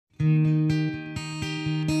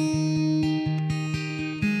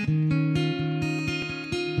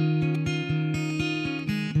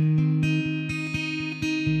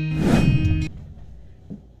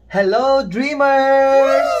Hello,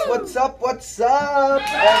 dreamers! Woo! What's up, everyone?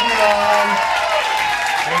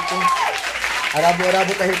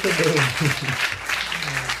 Arabo-arabo tayo today.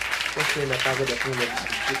 Kasi napagod ako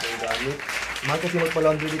mag-isip ng gamit. Mahal kasi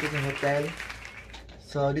magpa-laundry dito sa hotel.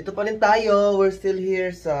 So, dito pa rin tayo. We're still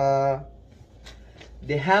here sa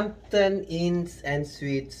The Hampton Inns and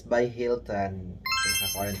Suites by Hilton.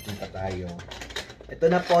 Naka-quarantine pa tayo.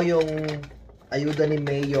 Ito na po yung ayuda ni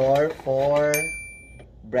Mayor for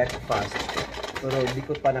breakfast. Pero hindi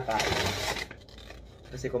ko pa nakain.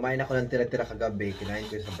 Kasi kumain ako ng tira-tira kagabi. Kinain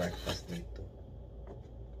ko yung sa breakfast dito.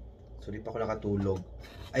 So, di pa ako nakatulog.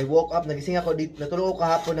 I woke up, nagising ako dito. Natulog ako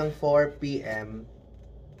kahapon ng 4 p.m.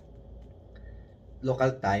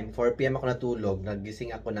 Local time. 4 p.m. ako natulog.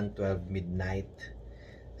 Nagising ako ng 12 midnight.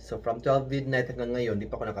 So, from 12 midnight hanggang ngayon, di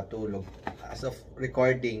pa ako nakatulog. As of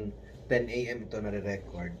recording, 10 a.m. ito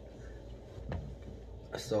nare-record.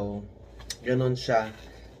 So, ganun siya.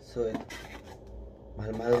 So,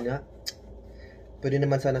 mahal-mahal nga. Pwede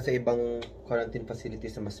naman sana sa ibang quarantine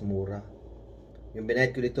facilities na mas mura. Yung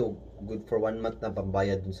binayad ko dito, good for 1 month na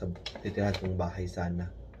pambayad dun sa titirahan kong bahay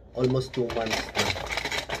sana. Almost 2 months na.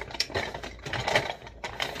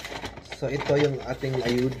 So, ito yung ating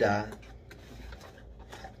ayuda.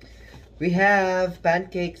 We have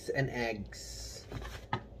pancakes and eggs.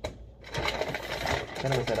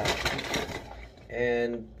 Sana masarap.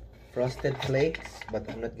 And frosted flakes, but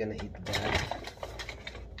I'm not gonna eat that.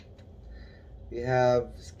 We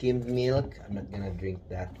have skimmed milk. I'm not gonna drink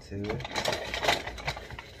that too.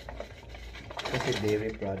 Kasi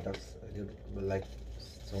dairy products, I don't like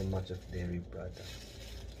so much of dairy products.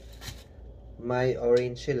 May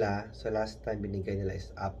orange sila. So last time binigay nila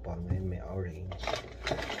is apple. Ngayon may orange.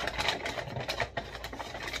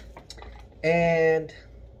 And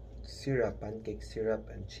syrup, pancake syrup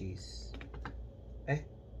and cheese.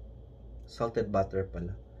 Salted butter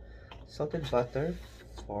pala. Salted butter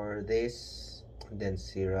for this, and then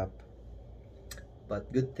syrup.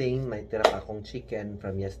 But good thing, may tira pa akong chicken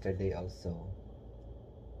from yesterday also.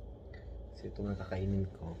 So ito nga kakainin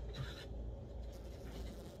ko.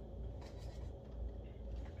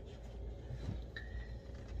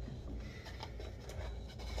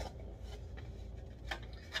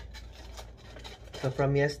 So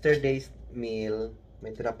from yesterday's meal,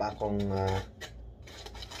 may tira pa akong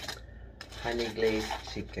honey glazed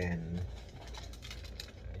chicken.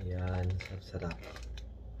 Ayan, sarap.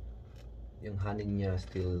 Yung honey niya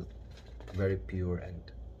still very pure and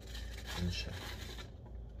siya.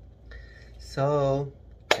 So,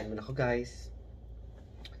 kain muna ako guys.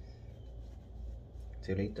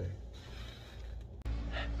 See you later.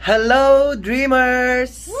 Hello,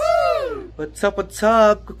 dreamers! Woo! What's up?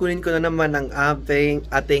 Kukunin ko na naman ang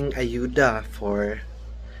ating ayuda for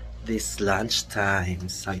this lunchtime.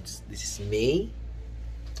 So this is May.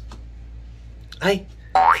 Ay!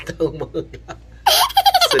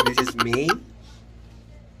 So this is May.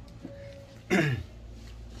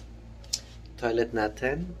 Toilet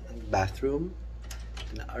natin. Bathroom.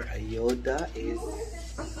 And our ayuda is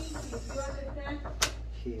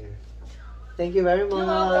here. Thank you very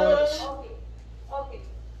much. Okay.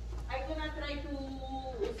 I'm gonna try to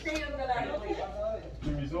stay on the line.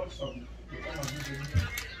 The results of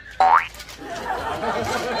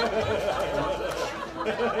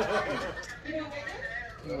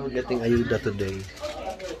We're getting ayuda today.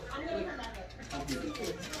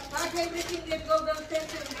 Pack everything and go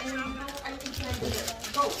downstairs and I think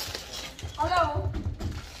go. Hello.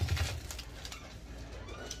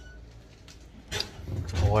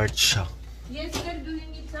 Award siya. Yes, sir. Do you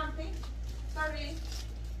need something? Sorry.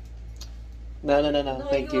 No.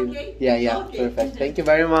 Thank you. Okay? Yeah. Okay. Perfect. Thank you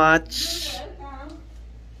very much. You're welcome.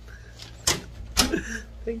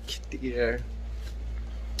 Thank you, dear.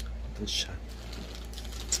 Ito siya.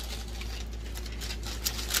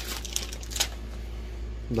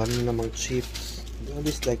 Dami na namang chips. They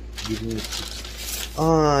always like giving me chips.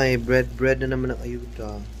 Ay, bread na naman ang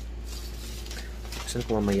ayuda. Gusto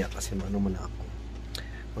ko mamaya kasi maano muna ako.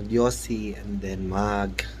 Mag-yossi and then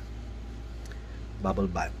bubble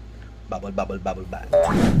bath. Bubble bath.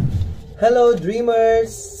 Hello,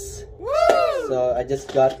 dreamers! Woo! So, I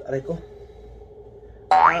just got, aray ko.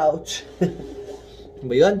 Ouch!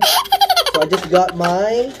 Ba yun? So, I just got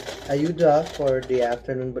my ayuda for the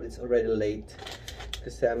afternoon, but it's already late.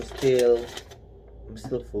 Kasi I'm still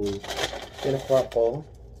full. Pinakuha ko.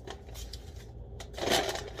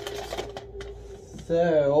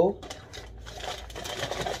 So,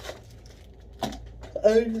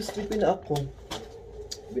 ay, sleepy na ako.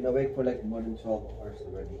 Been awake for like more than 12 hours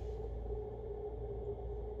already.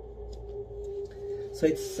 So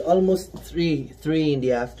it's almost 3 in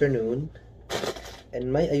the afternoon. And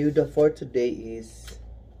my ayuda for today is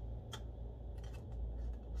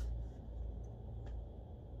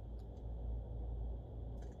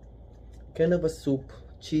kind of a soup,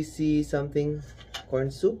 cheesy something, corn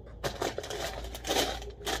soup.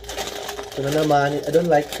 So na naman, I don't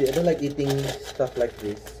like eating stuff like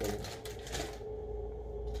this. So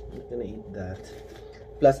I'm not gonna eat that.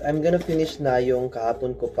 Plus, I'm gonna finish na yung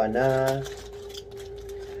kahapon ko pa na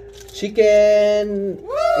chicken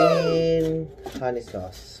in honey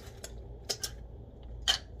sauce.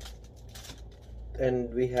 And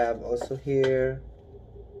we have also here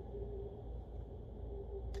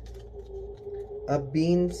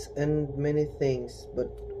beans and many things,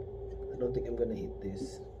 but I don't think I'm gonna eat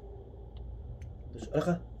this. Ala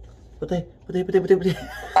ka? Patay. Oh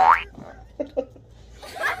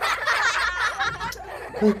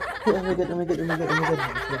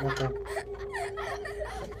my god.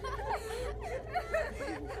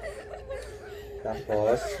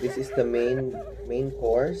 Tapos, this is the main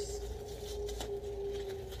course.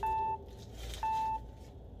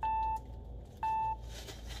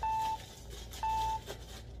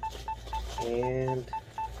 And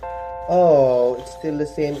oh, it's still the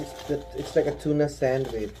same. It's like a tuna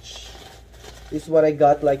sandwich. This is what I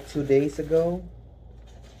got like 2 days ago.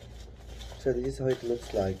 So this is how it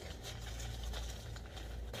looks like.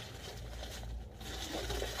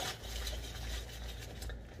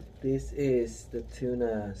 This is the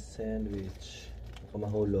tuna sandwich.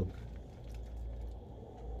 Mahulog.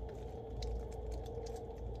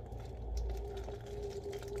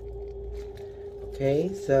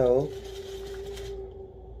 Okay, so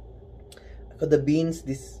I got the beans.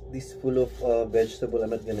 This full of vegetable.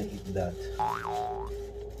 I'm not gonna eat that.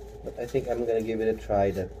 But I think I'm gonna give it a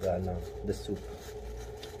try. That the soup.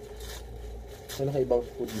 Wala ka ibang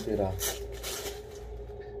food tira.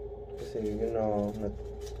 Kasi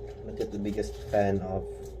not yet the biggest fan of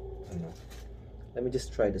Let me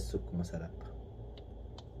just try the soup. Masarap.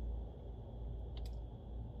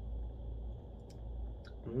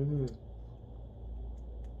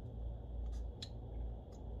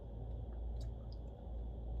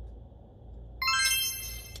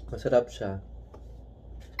 Masarap siya.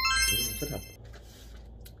 Masarap.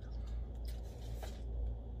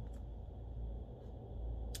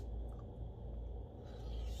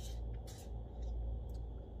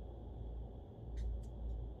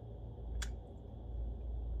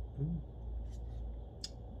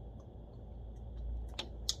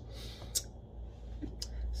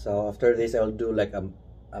 So after this, I'll do like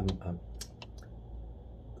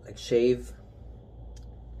like shave.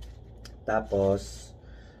 Tapos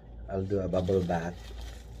I'll do a bubble bath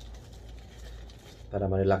para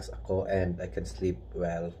ma-relax ako and I can sleep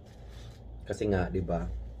well. Kasi nga, di ba?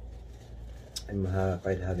 I'm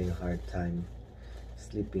quite having a hard time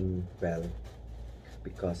sleeping well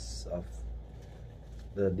because of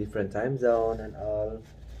the different time zone and all.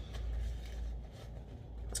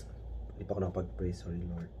 Hindi pa ako nakapag-pray. Sorry,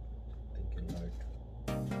 Lord. Thank you, Lord.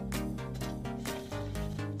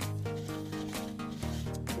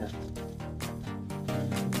 Yeah.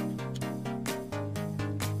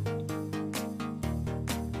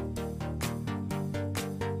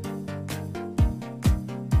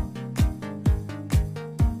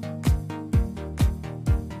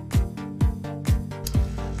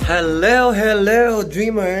 Hello,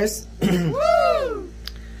 dreamers!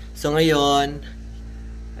 So ngayon,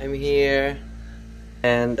 I'm here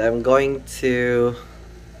and I'm going to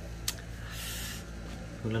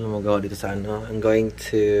I'm going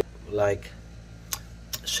to like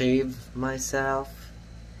shave myself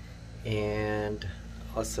and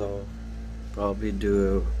also probably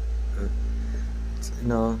do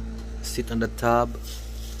sit on the tub.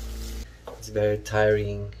 It's very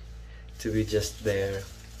tiring to be just there,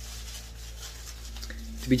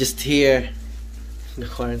 to be just here in the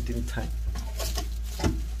quarantine time.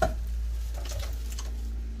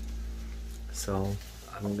 So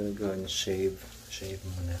I'm gonna go and shave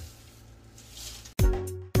muna.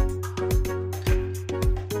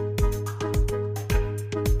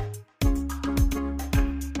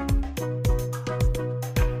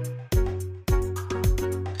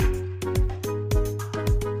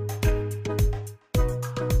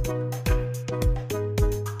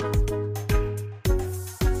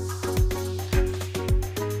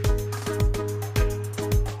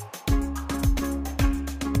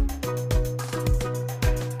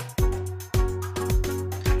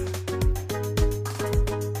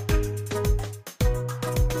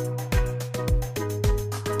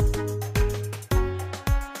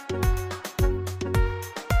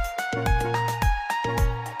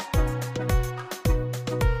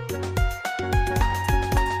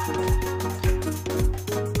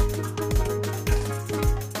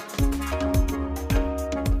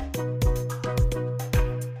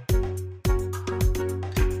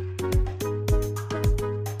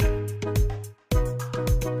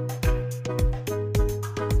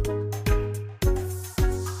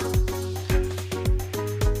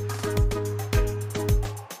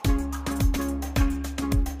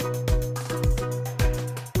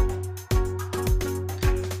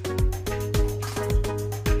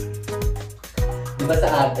 iba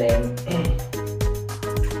sa atin,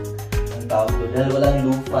 ang tawag doon, dahil walang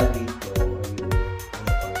lupa dito,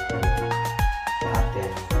 sa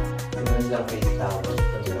atin, meron silang face towel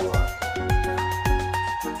sa dalawa.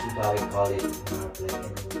 Diba, we call it marplay.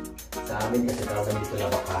 Sa amin kasi tawag dito na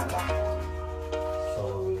bakara.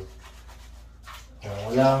 So,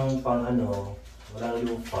 walang pang ano, walang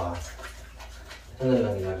lupa. Ito na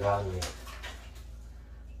lang ginagamit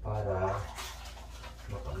para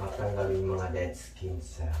matanggal yung mga dead skin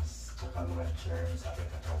cells at mga germs sa ating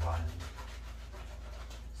katawan.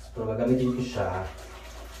 So, gagamitin ko siya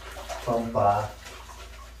pampa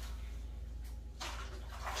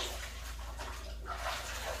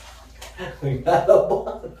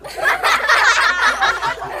naglalabang.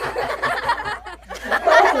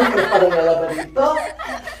 Parang nalaban dito.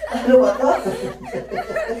 Ano ba ito?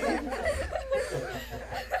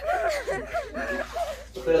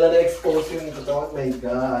 Kaya na-expose yung katawan. Oh my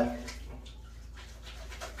God.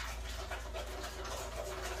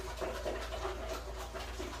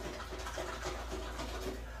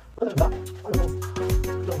 Ano ba? Ano?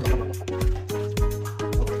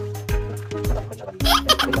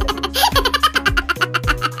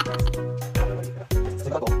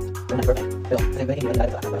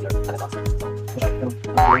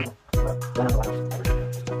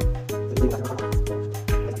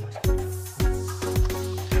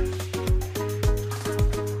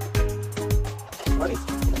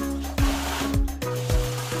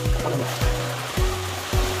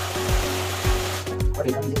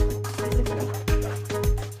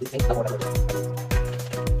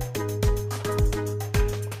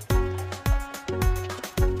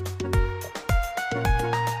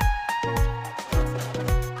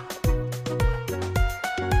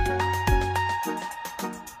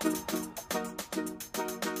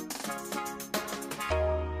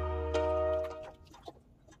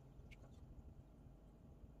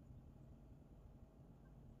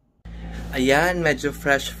 Ayan, medyo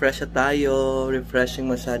fresh na tayo. Refreshing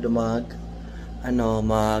masyado mag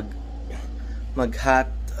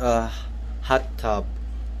hot tub.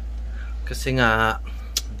 Kasi nga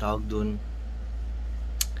tawag dun,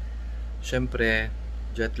 syempre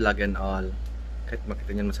jetlag and all. Kahit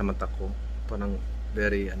makita niyan sa mata ko, parang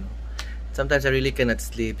very sometimes I really cannot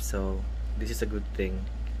sleep, so this is a good thing.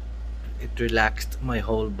 It relaxed my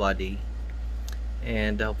whole body,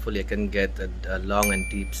 and hopefully I can get a long and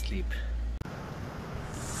deep sleep.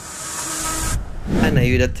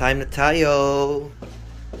 Ayuda time na tayo.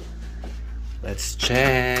 Let's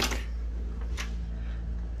check.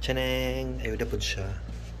 Chaneng! Ayuda po siya.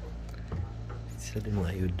 Sila din mga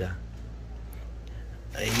ayuda.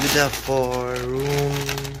 Ayuda for room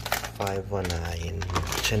 519.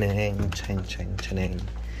 Chaneng! Cheng cheng chaneng.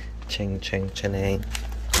 Cheng cheng chaneng.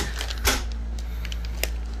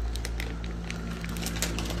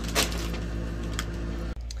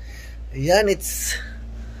 Ayan, it's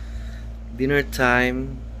dinner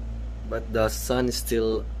time, but the sun is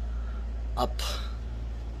still up.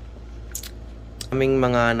 Kaming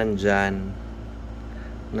mga nandyan,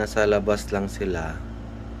 nasa labas lang sila.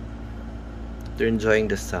 They're enjoying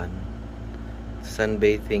the sun,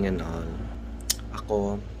 sunbathing and all.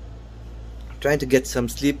 Ako, trying to get some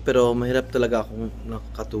sleep, pero mahirap talaga akong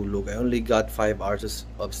nakakatulog. I only got 5 hours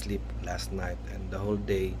of sleep last night, and the whole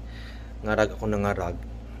day, ngarag ako na ngarag.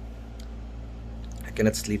 I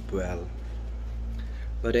cannot sleep well.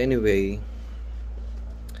 But anyway,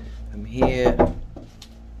 I'm here.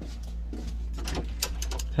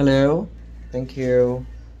 Hello. Thank you.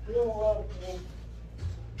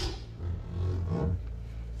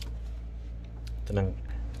 Ito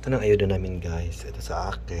nang ayuda namin, guys. Ito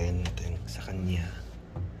sa akin, ito yung sa kanya.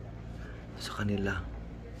 Sa kanila.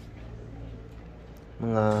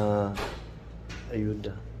 Mga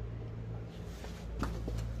ayuda.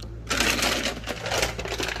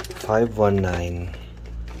 519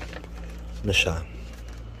 na siya.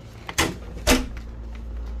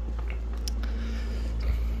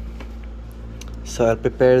 So I'll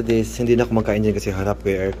prepare this. Hindi na ako magkain dyan kasi harap ko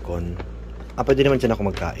yung aircon. Pwede naman dyan ako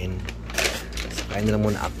magkain. So kain na lang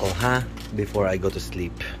muna ako, ha? Before I go to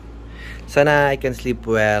sleep. Sana I can sleep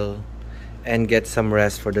well and get some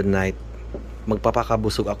rest for the night.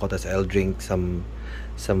 Magpapakabusog ako, tas I'll drink some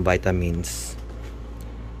vitamins.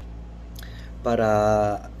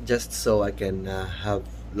 Para just so I can have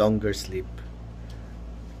longer sleep.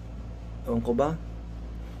 Ewan ko ba?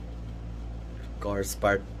 Course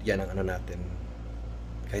part, yan ang natin.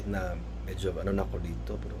 Kahit na medyo na ako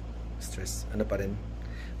dito, pero stress, pa rin.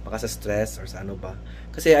 Baka sa stress or sa ba.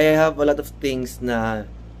 Kasi I have a lot of things na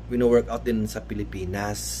wino-work out din sa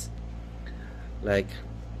Pilipinas. Like,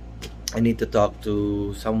 I need to talk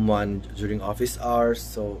to someone during office hours.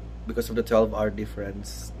 So, because of the 12-hour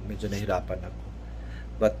difference, medyo nahirapan ako.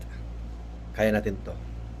 But, kaya natin to.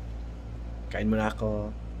 Kain muna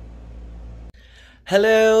ako.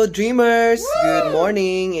 Hello, dreamers! Woo! Good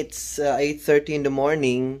morning! It's 8:30 in the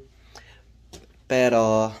morning.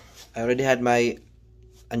 Pero, I already had my...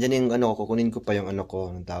 Andyan yung ano ko, kukunin ko pa yung ano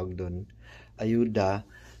ko, ang tawag doon. Ayuda.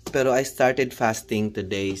 Pero I started fasting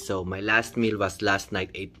today. So, my last meal was last night,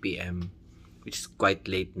 8 p.m. Which is quite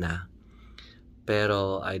late na.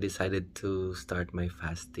 Pero, I decided to start my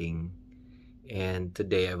fasting. And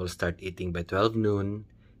today, I will start eating by 12 noon.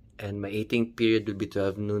 And my eating period will be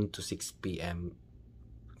 12 noon to 6 p.m.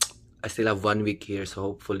 I still have 1 week here. So,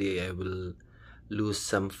 hopefully, I will lose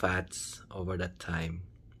some fats over that time.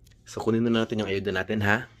 So, kunin na natin yung ayuda natin,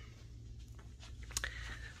 ha?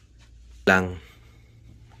 Lang.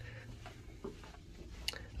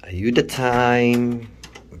 Ayuda time.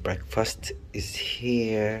 Breakfast is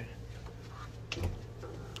here.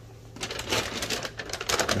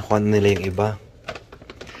 Nakuha na nila yung iba.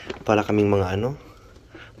 Para kaming mga ano?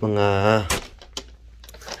 Mga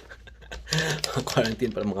quarantine,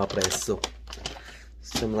 para mga preso.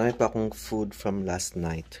 So, marami pa akong food from last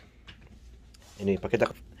night. Anyway,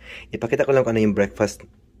 ipakita ko lang kung ano yung breakfast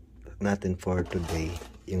natin for today.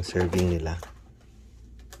 Yung serving nila.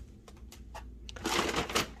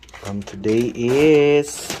 Today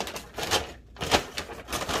is...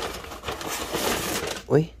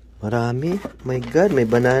 Uy, marami. My God, may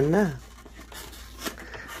banana.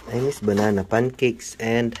 I miss banana. Pancakes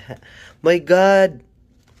and... My God!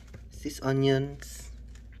 Is this onions?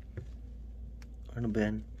 Ano ba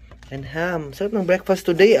yan? And ham. Sarap ng breakfast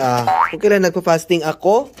today, ah. Kung kailan nagpa-fasting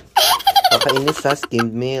ako, pakainis sa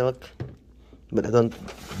skimmed milk. But I don't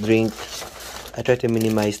drink. I try to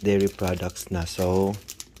minimize dairy products na. So,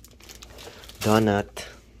 donut.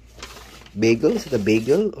 Bagel? Is it a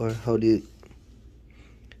bagel? Or how do you...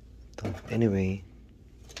 Anyway.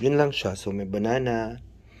 Yun lang siya. So, may banana.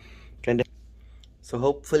 So,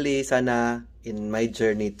 hopefully, sana in my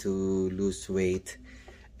journey to lose weight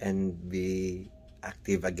and be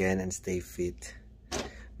active again and stay fit,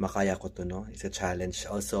 makaya ko to, no? It's a challenge.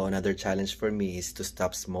 Also, another challenge for me is to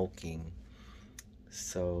stop smoking.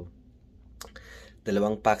 So,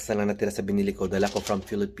 2 packs na lang natira sa binili ko. Dala ko from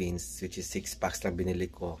Philippines, which is 6 packs lang binili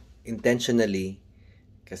ko. Intentionally,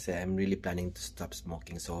 kasi I'm really planning to stop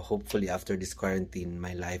smoking. So, hopefully, after this quarantine,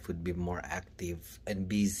 my life would be more active and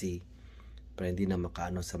busy para hindi na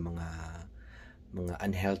makaano sa mga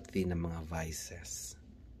unhealthy na mga vices.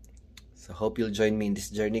 So, hope you'll join me in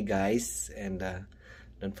this journey, guys. And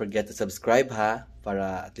don't forget to subscribe, ha?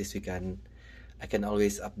 Para at least I can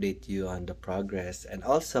always update you on the progress. And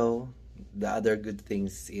also, the other good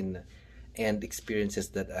things and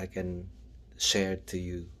experiences that I can share to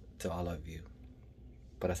you, to all of you.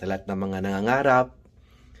 Para sa lahat ng mga nangangarap,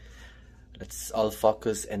 let's all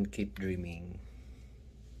focus and keep dreaming.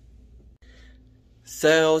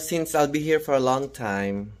 So, since I'll be here for a long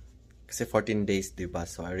time, kasi 14 days, diba?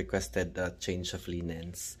 So, I requested a change of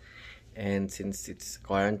linens. And since it's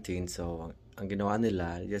quarantine, so, ang ginawa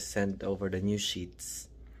nila, just send over the new sheets.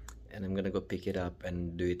 And I'm gonna go pick it up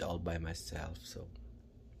and do it all by myself. So,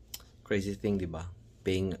 crazy thing, diba?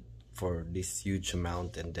 Paying for this huge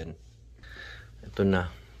amount and then, ito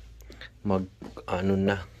na, ano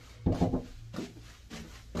na.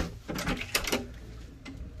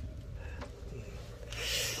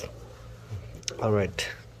 Alright.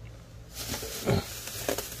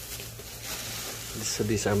 So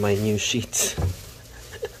these are my new sheets.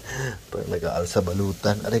 Parang nag-aal sa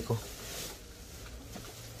balutan. Aray ko.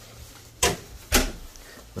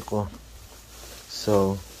 Ako.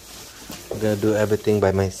 So, I'm gonna do everything by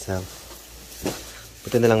myself.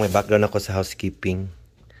 Buti na lang may background ako sa housekeeping.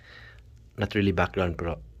 Not really background,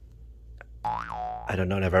 bro. I don't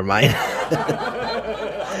know, never mind.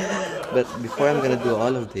 But before I'm gonna do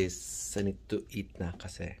all of this, I need to eat na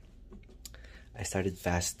kasi I started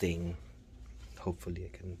fasting. Hopefully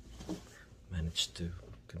I can manage to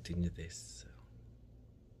continue this. So,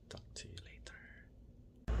 talk to you later.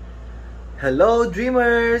 Hello,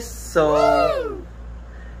 dreamers! So,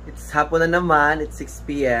 it's hapon na naman. It's 6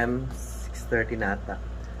 p.m. 6:30 nata.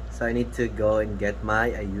 So, I need to go and get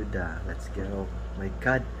my ayuda. Let's go. My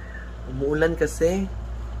God. Umuulan kasi.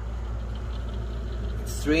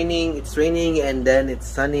 It's raining, and then it's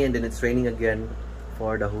sunny, and then it's raining again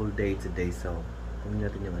for the whole day today. So, kunin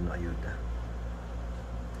natin yung ayuda.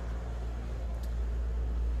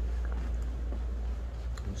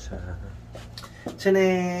 Siya.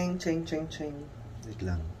 Cheneng! Cheng, cheng, cheng. Wait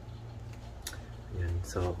lang. Ayan.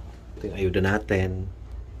 So, ito yung ayuda natin.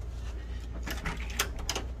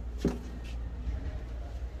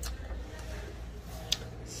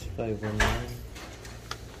 519.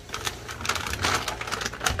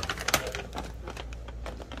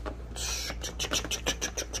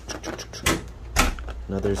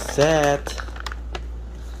 Another set.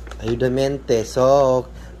 Ayudamente.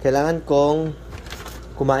 So, kailangan kong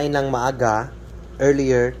kumain ng maaga,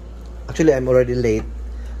 earlier. Actually, I'm already late.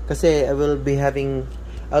 Kasi I'll be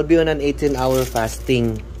on an 18-hour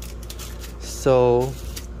fasting. So,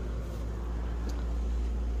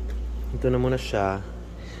 ito na muna siya.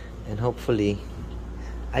 And hopefully,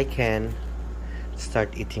 I can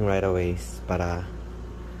start eating right away para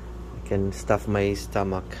I can stuff my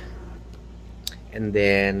stomach. And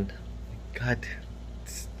then, God,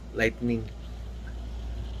 it's lightning.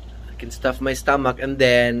 I can stuff my stomach and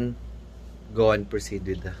then go and proceed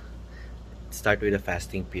with start with a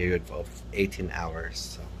fasting period of 18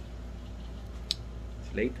 hours. So,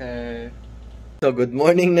 see you later. So, good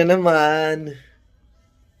morning na naman.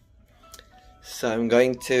 So, I'm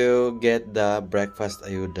going to get the breakfast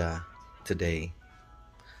ayuda today.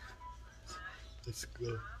 Let's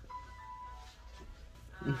go.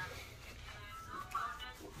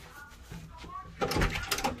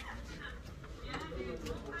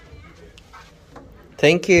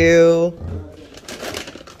 Thank you.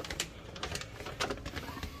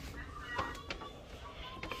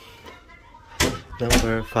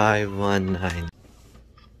 Number 519.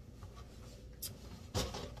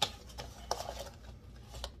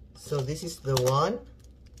 So this is the one?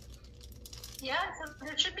 Yeah, so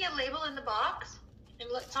there should be a label in the box. And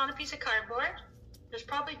it's on a piece of cardboard. There's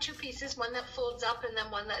probably two pieces, one that folds up and then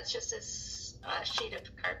one that's just this sheet of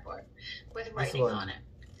cardboard with writing on it.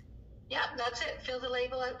 Yeah, that's it. Fill the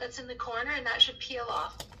label out that's in the corner and that should peel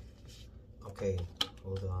off. Okay,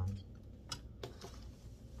 hold on.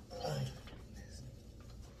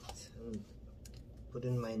 Put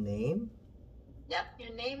in my name. Yep,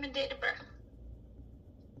 your name and date of birth.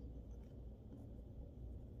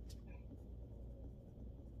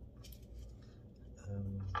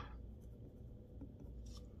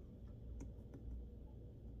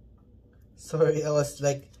 Sorry, I was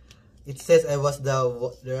like, it says there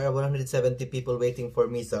are 170 people waiting for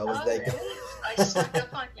me, so I was like, really? I snuck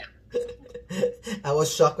up on you. I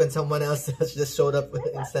was shocked when someone else just showed up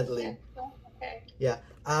instantly. Okay. Yeah,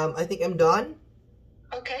 I think I'm done.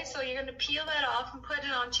 Okay, so you're going to peel that off and put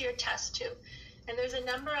it onto your test tube. And there's a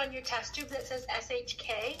number on your test tube that says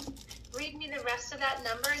SHK. Read me the rest of that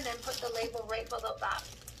number and then put the label right below that.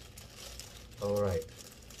 All right.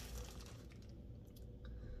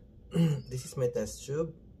 This is my test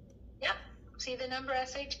tube. Yep. See the number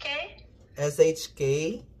SHK?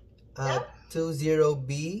 SHK Yep.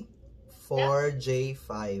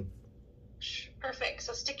 20B4J5. Perfect.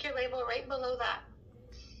 So stick your label right below that.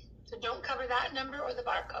 So don't cover that number or the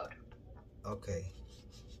barcode. Okay.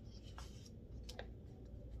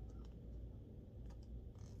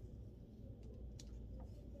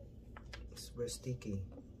 It's very sticky.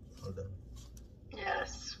 Hold on.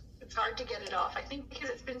 Yes. It's hard to get it off. I think because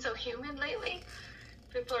it's been so humid lately,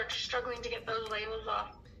 people are struggling to get those labels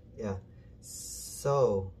off. Yeah.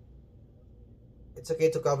 So, it's okay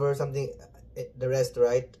to cover something, the rest,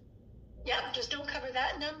 right? Yep. Just don't cover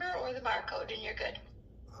that number or the barcode and you're good.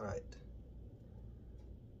 Alright.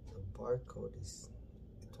 The barcode is,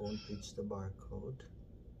 it won't reach the barcode.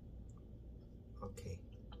 Okay.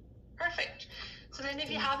 Perfect. So then if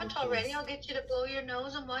you haven't already, I'll get you to blow your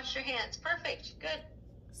nose and wash your hands. Perfect. Good.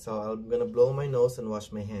 So I'm gonna blow my nose and wash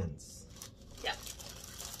my hands. Yep.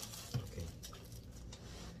 Okay.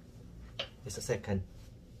 Just a second.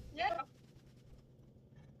 Yep.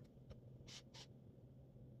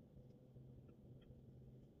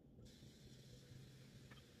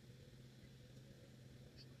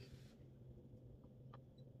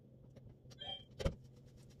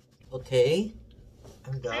 Okay.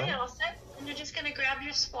 I'm done. Okay, all set. And you're just gonna grab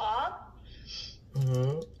your swab.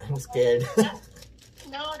 I'm scared.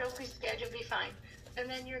 No, don't be scared. You'll be fine. And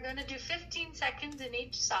then you're going to do 15 seconds in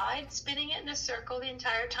each side, spinning it in a circle the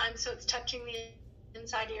entire time so it's touching the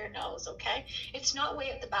inside of your nose, okay? It's not way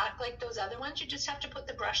at the back like those other ones. You just have to put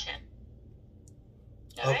the brush in.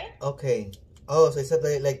 All right? Okay. Oh, so it's not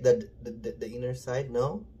like the inner side,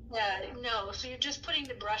 no? No. So you're just putting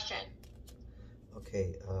the brush in.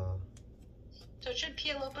 Okay. So it should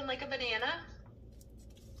peel open like a banana.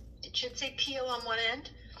 It should say peel on one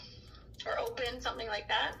end. Or open, something like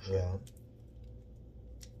that. Yeah.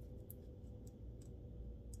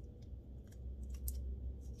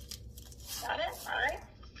 Got it? All right.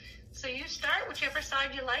 So you start whichever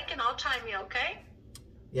side you like, and I'll time you, okay?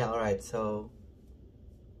 Yeah, all right. So.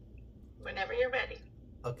 Whenever you're ready.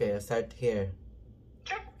 Okay, I'll start here.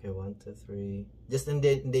 Sure. Okay, 1, 2, 3. Just in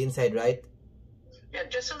the inside, right? Yeah,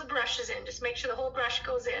 just so the brush is in. Just make sure the whole brush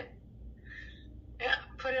goes in. Yeah,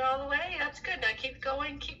 put it all the way. That's good. Now keep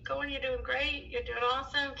going, keep going. You're doing great. You're doing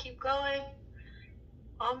awesome. Keep going.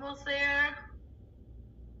 Almost there.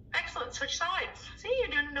 Excellent. Switch sides. See,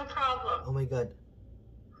 you're doing no problem. Oh my god.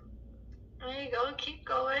 There you go. Keep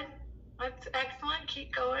going. That's excellent.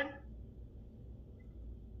 Keep going.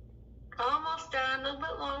 Almost done. A little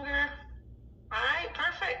bit longer. All right,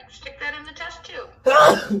 perfect. Stick that in the test tube.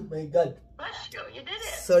 Oh my god. Bless you. You did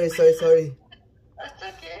it. Sorry. That's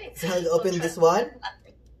okay. So I'll open this one.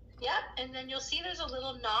 Yeah, and then you'll see there's a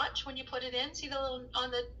little notch when you put it in. See the little,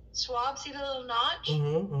 on the swab, see the little notch?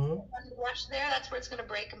 On the brush there, that's where it's going to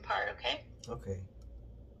break apart, okay? Okay.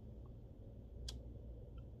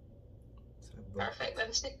 Perfect.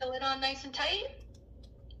 Then stick the lid on nice and tight.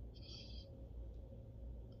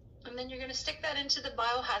 And then you're going to stick that into the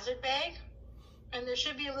biohazard bag. And there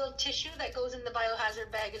should be a little tissue that goes in the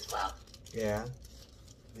biohazard bag as well. Yeah,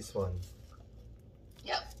 this one.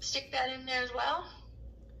 Yep, stick that in there as well.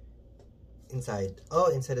 Inside. Oh,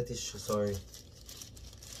 inside the tissue, sorry.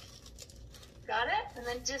 Got it? And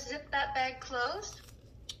then just zip that bag closed.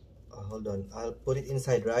 Oh, hold on. I'll put it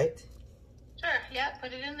inside, right? Sure, yeah,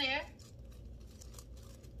 put it in there.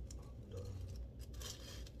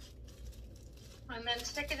 And then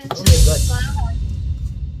stick it into the biohazard.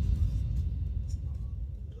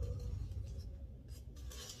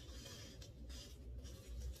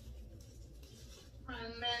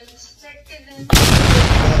 And then stick it into the biohazard.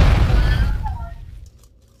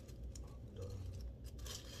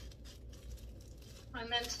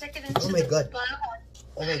 And then stick it into the biohazard.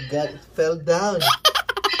 Oh my god, it fell down. It's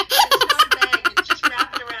not a bag, it's just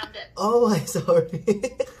wrap it around it. Oh, I'm sorry.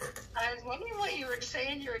 I was wondering what you were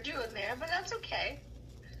saying you were doing there, but that's okay.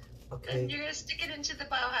 Okay. And you're going to stick it into the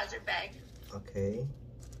biohazard bag. Okay.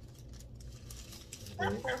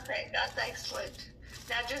 That's perfect. That's excellent.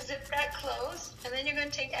 Now just zip that closed, and then you're going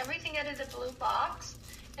to take everything out of the blue box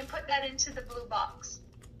and put that into the blue box.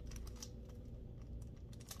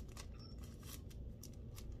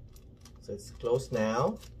 So it's closed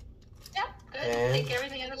now. Yep, good. And take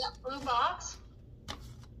everything out of that blue box.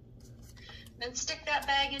 Then stick that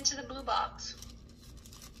bag into the blue box.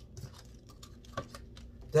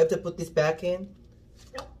 do I have to put this back in?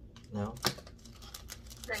 Nope. No.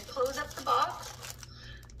 Then close up the box.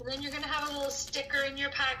 And then you're going to have a little sticker in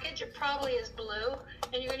your package. It probably is blue.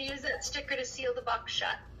 And you're going to use that sticker to seal the box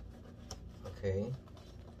shut. Okay.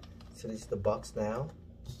 So this is the box now.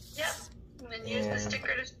 Yep. And then use the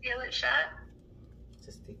sticker to seal it shut. It's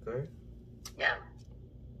a sticker. Yep.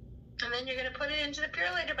 And then you're going to put it into the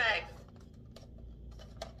Purelator bag.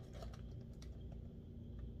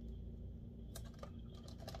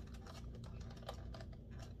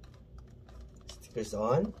 Sticker's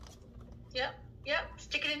on. Yep. Yep.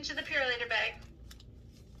 Stick it into the Purelator bag.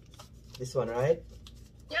 This one, right?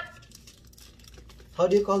 Yep. How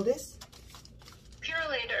do you call this?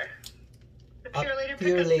 Purelator. The Purelator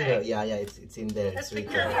pickup Purelator. bag. Yeah, it's in there. That's It's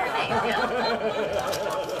the written.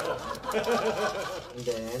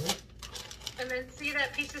 yeah. And then see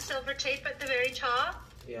that piece of silver tape at the very top?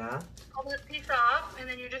 Yeah. Pull this piece off, and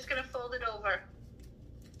then you're just going to fold it over.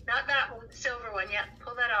 Not that one, the silver one. Yeah,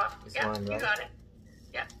 pull that off. This Yeah, one, you right? got it.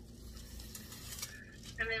 Yeah.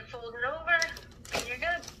 And then fold it over, and you're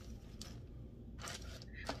good.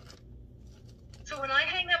 So when I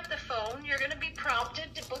hang up the phone, you're going to be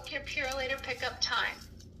prompted to book your Purelator pickup time.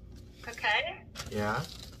 Okay? Yeah.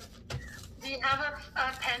 Do you have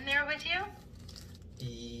a pen there with you?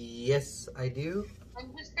 Yes, I do.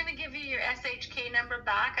 I'm just going to give you your SHK number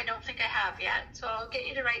back. I don't think I have yet. So I'll get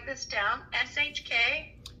you to write this down.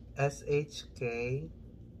 SHK SHK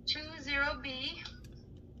 20B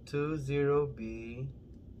 20B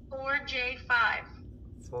 4J5.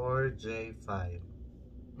 4J5.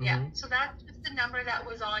 Yeah, so that's just the number that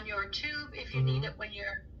was on your tube if you need it when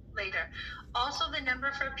you're later. Also, the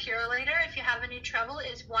number for Purelator, if you have any trouble,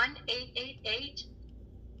 is 1-888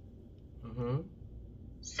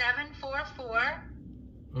 744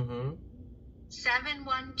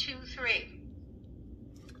 7123.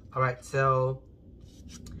 All right, so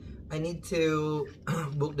I need to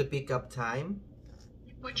book the pickup time,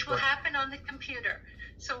 Which will happen on the computer.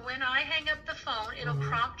 So when I hang up the phone, it'll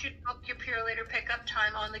prompt you to book your Purelator pickup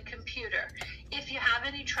time on the computer. If you have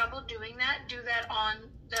any trouble doing that, do that on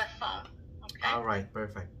the phone. Okay. All right,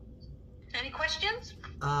 perfect. Any questions?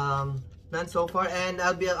 None so far, and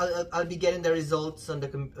I'll be getting the results on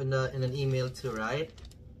in an email too, right?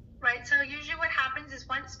 Right. So usually what happens is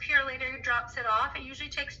once Purelator drops it off, it usually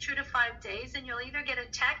takes 2 to 5 days, and you'll either get a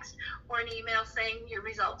text or an email saying your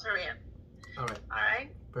results are in. All right. All right.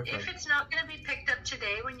 Perfect. If it's not going to be picked up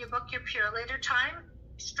today, when you book your Pure Later time,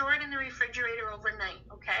 store it in the refrigerator overnight.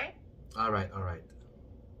 Okay. All right. All right.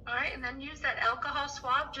 All right, and then use that alcohol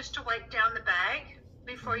swab just to wipe down the bag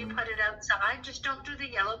before you put it outside. Just don't do the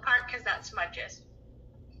yellow part because that smudges.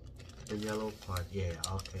 The yellow part. Yeah.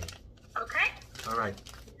 Okay. Okay. All right.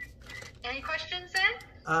 Any questions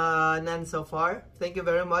then? None so far. Thank you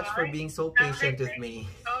very much for being so patient with me.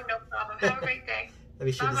 Oh, no problem. Have a great day. I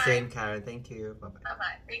wish you the same, Karen. Thank you. Bye-bye.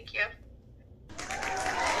 Bye-bye. Thank you.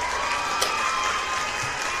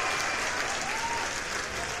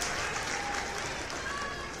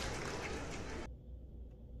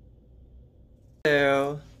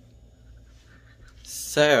 Hello.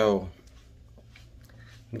 So,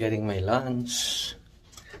 I'm getting my lunch.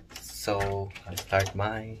 So, I'll start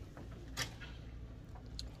my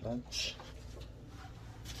lunch.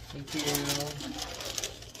 Thank you.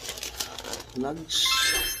 Lunch.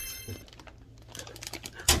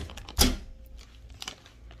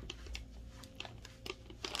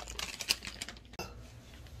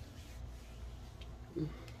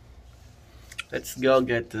 Let's go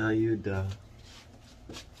get you the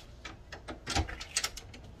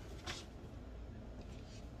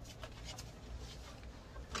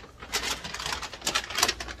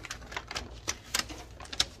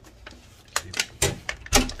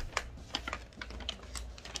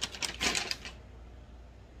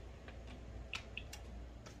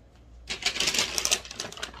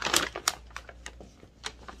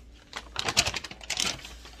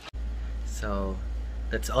So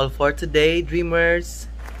that's all for today, dreamers.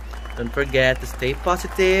 Don't forget to stay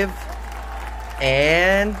positive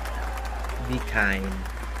and be kind.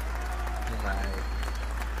 Bye.